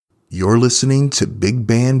You're listening to Big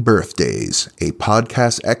Band Birthdays, a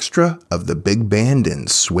podcast extra of the Big Band and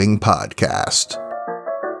Swing podcast.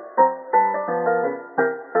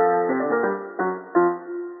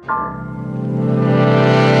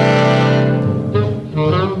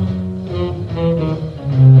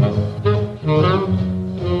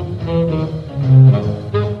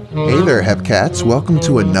 Hey there, Hepcats. Welcome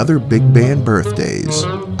to another Big Band Birthdays.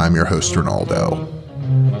 I'm your host, Ronaldo.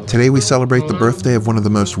 Today we celebrate the birthday of one of the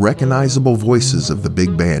most recognizable voices of the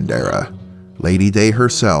big band era, Lady Day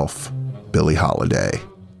herself, Billie Holiday.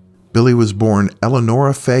 Billie was born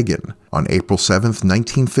Eleanora Fagan on April 7,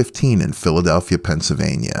 1915 in Philadelphia,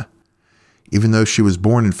 Pennsylvania. Even though she was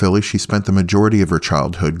born in Philly, she spent the majority of her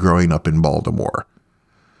childhood growing up in Baltimore.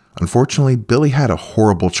 Unfortunately, Billie had a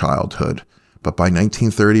horrible childhood, but by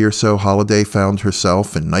 1930 or so, Holiday found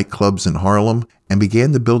herself in nightclubs in Harlem and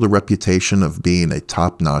began to build a reputation of being a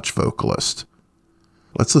top-notch vocalist.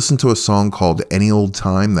 Let's listen to a song called Any Old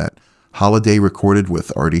Time that Holiday recorded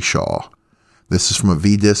with Artie Shaw. This is from a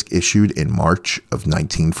V-disc issued in March of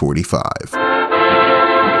 1945.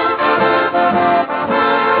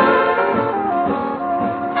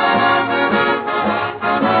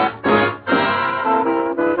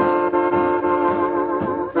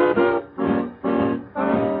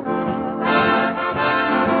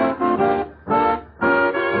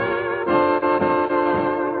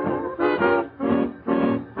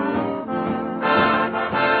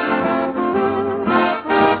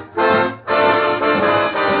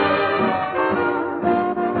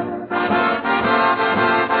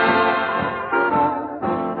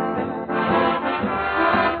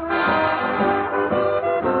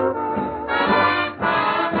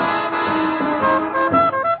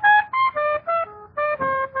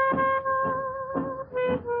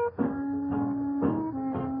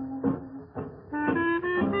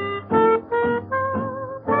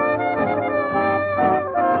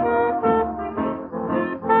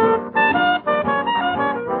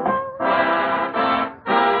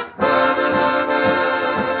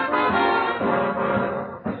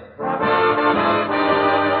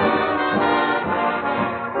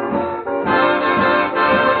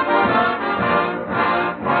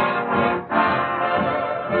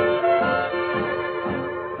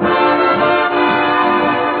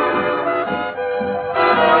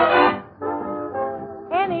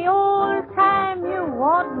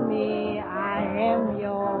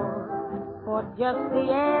 Just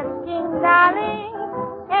the asking, darling.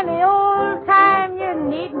 Any old time you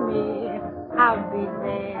need me, I'll be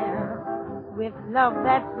there. With love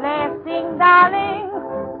that's lasting, darling.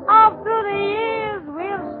 All through the years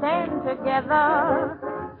we'll stand together,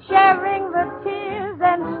 sharing the tears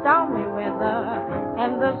and stormy weather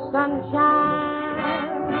and the sunshine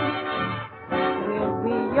will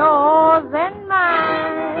be yours and mine.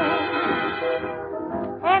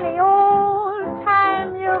 Any old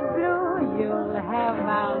time you're blue, you'll have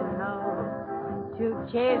our love to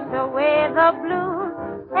chase away the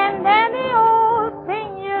blues, and any old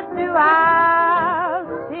thing you do, I'll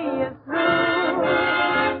see you through.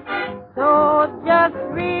 So just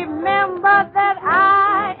remember that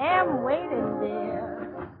I am waiting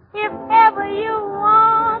there. If ever you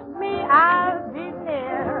want me, I'll be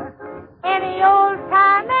there. Any old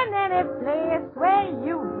time and any place where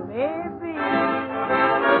you may be.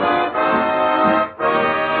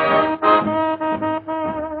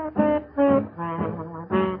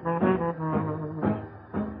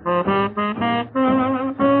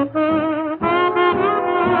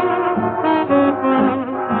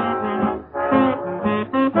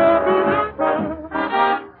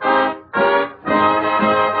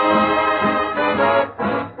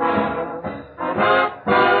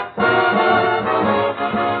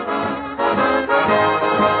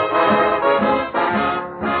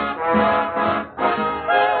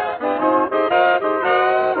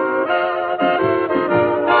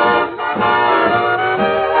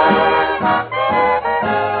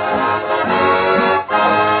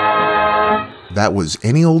 That was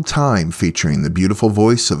Any Old Time featuring the beautiful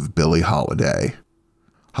voice of Billie Holiday.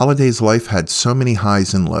 Holiday's life had so many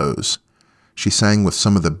highs and lows. She sang with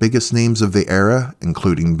some of the biggest names of the era,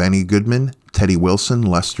 including Benny Goodman, Teddy Wilson,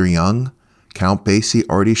 Lester Young, Count Basie,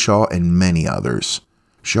 Artie Shaw, and many others.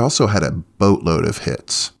 She also had a boatload of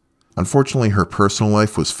hits. Unfortunately, her personal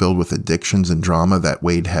life was filled with addictions and drama that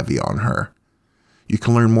weighed heavy on her. You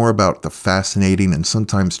can learn more about the fascinating and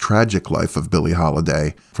sometimes tragic life of Billie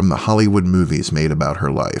Holiday from the Hollywood movies made about her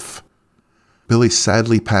life. Billie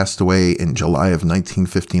sadly passed away in July of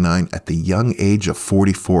 1959 at the young age of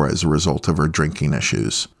 44 as a result of her drinking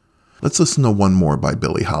issues. Let's listen to one more by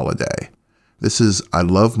Billie Holiday. This is I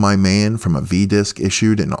Love My Man from a V-disc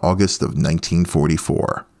issued in August of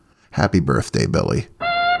 1944. Happy birthday, Billie.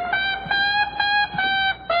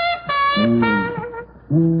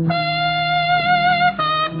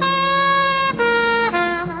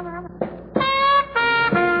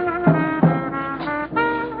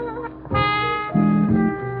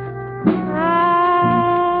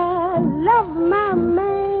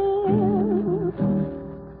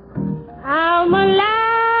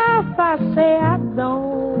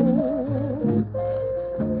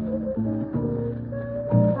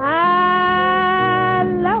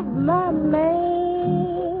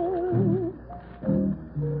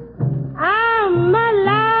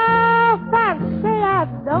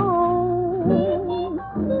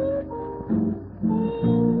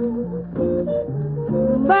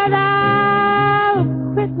 But I'll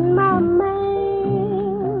quit my man.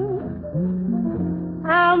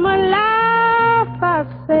 I'm alive, I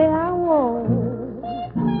say I won't.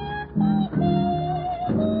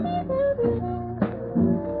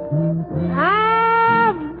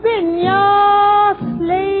 I've been your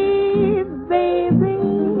slave, baby,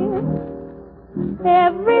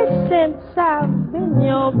 ever since I've been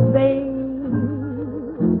your babe.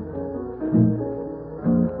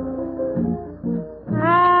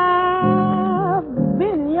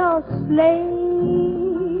 Slave.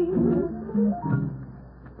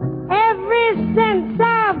 Ever since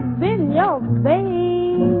I've been your babe.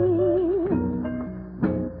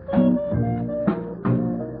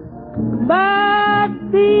 But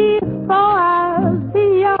before I'll be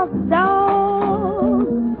your dog,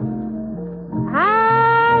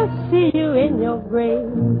 I'll see you in your grave.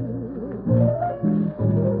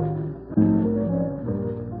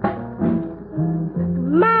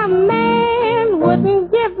 My man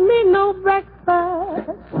wouldn't give me no breakfast,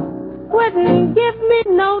 wouldn't give me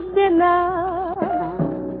no dinner,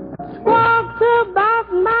 squawked about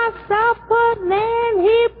my supper, then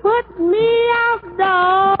he put me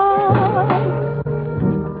outdoors,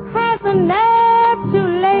 has a nerve to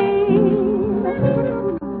lay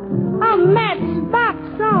a matchbox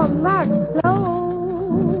on my clothes.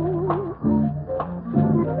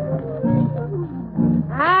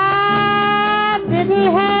 I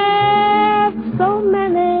didn't have so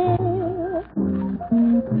many,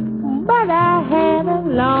 but I had a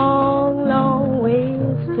long, long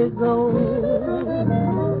ways to go.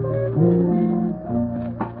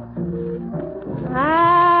 I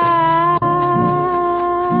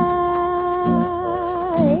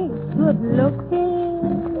ain't good looking,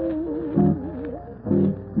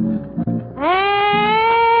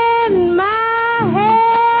 and my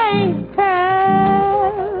hair ain't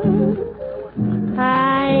curled. I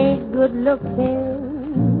ain't good looking,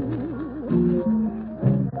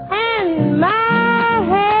 and my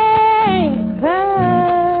hair ain't curled.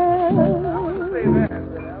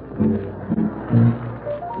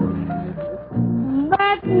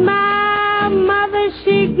 But my mother,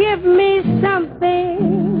 she give me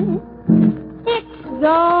something. It's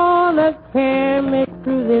gonna carry me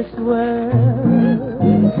through this world.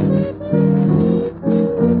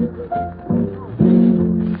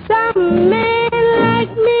 Some men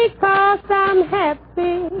like me 'cause I'm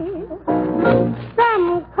happy,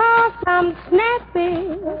 some 'cause I'm snappy,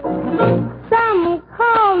 some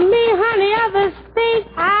call me honey, others think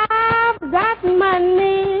I've got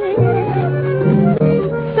money.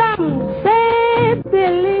 Some say,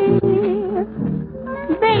 Billie,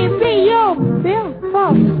 baby, you're built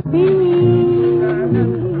for speed.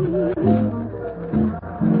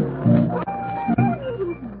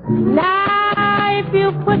 Now, if you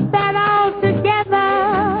put that all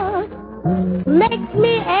together, makes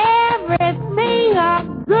me everything a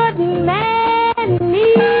good man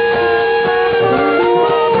needs.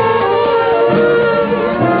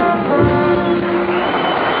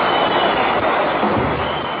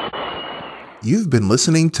 You've been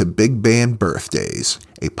listening to Big Band Birthdays,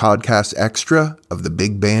 a podcast extra of the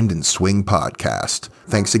Big Band and Swing podcast.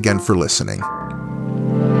 Thanks again for listening.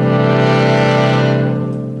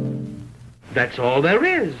 That's all there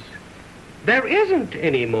is. There isn't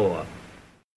any more.